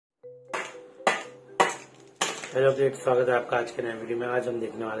Hello update, स्वागत है आपका आज के नए वीडियो में। आज हम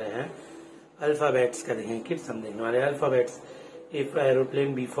देखने वाले हैं अल्फाबेट्स का। देखें किड्स, हम देखने वाले हैं alphabets. A for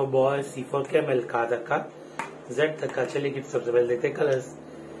aeroplane, B for boy, C for camel, का तक का, जेड तक का। चलिए किड्स, सबसे पहले देखते हैं कलर्स।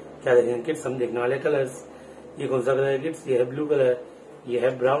 क्या देखेंगे किड्स, हम देखने वाले कलर्स। ये कौन सा कलर है किड्स? ये है ब्लू कलर, ये है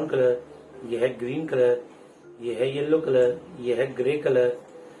ब्राउन कलर, ये है ग्रीन कलर, ये है येलो कलर, ये है ग्रे कलर,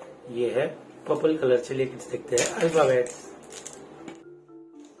 ये है पर्पल कलर। चलिए किड्स देखते हैं alphabets.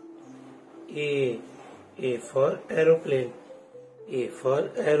 A for aeroplane, A for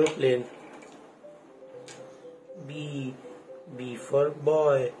aeroplane. B for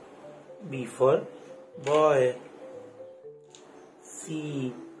boy, B for boy. C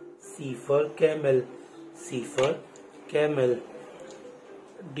for camel, C for camel.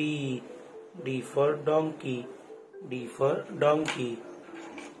 D for donkey, D for donkey.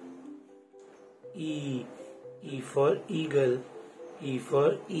 E for eagle, E for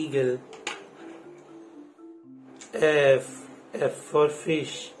eagle. F for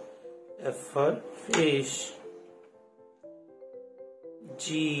fish, F for fish.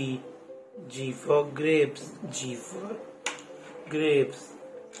 G for grapes, G for grapes.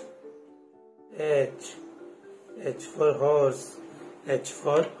 H for horse, H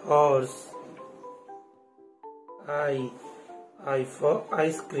for horse. I for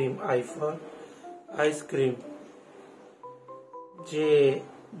ice cream, I for ice cream. J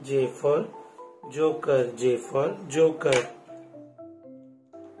for joker, J for joker.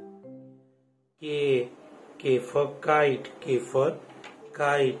 K for kite, K for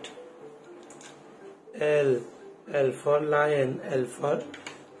kite. L for lion, L for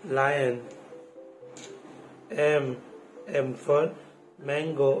lion. M for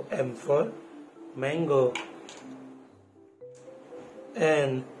mango, M for mango.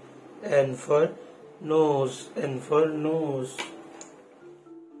 N for nose, N for nose.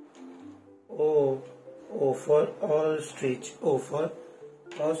 O for ostrich, O for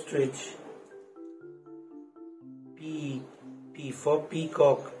ostrich. P for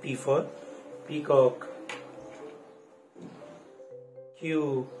peacock, P for peacock.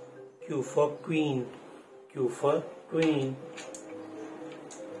 Q for queen, Q for queen.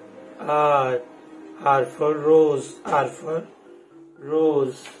 R for rose, R for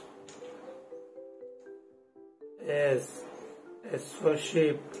rose. S for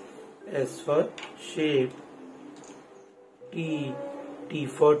shape, S for shape. T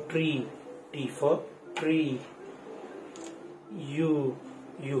for tree, T for tree. U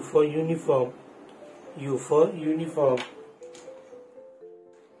for uniform, U for uniform.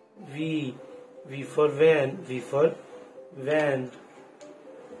 V for van, V for van.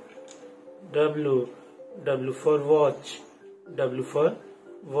 W for watch, W for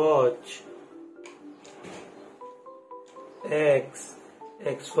watch.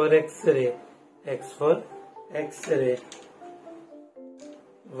 X for X-ray, X for X-ray.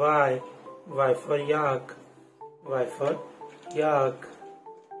 Y for yak, Y for yak.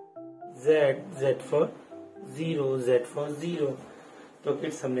 Z for zero, Z for zero. तो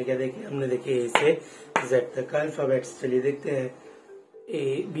kids हमने क्या देखे? हमने देखे A से Z तक का alphabets. चलिए देखते हैं।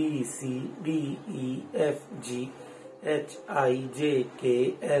 A B C D E F G H I J K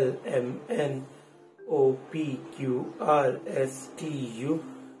L M N O P Q R S T U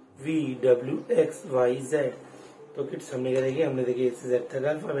V W X Y Z। तो किड्स हमने क्या देखे? हमने देखे A से Z तक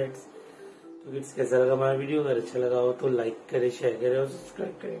अल्फाबेट्स। तो किड्स कैसा लगा हमारा वीडियो? अगर अच्छा लगा हो तो लाइक करें, शेयर करें और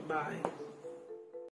सब्सक्राइब करें। बाय।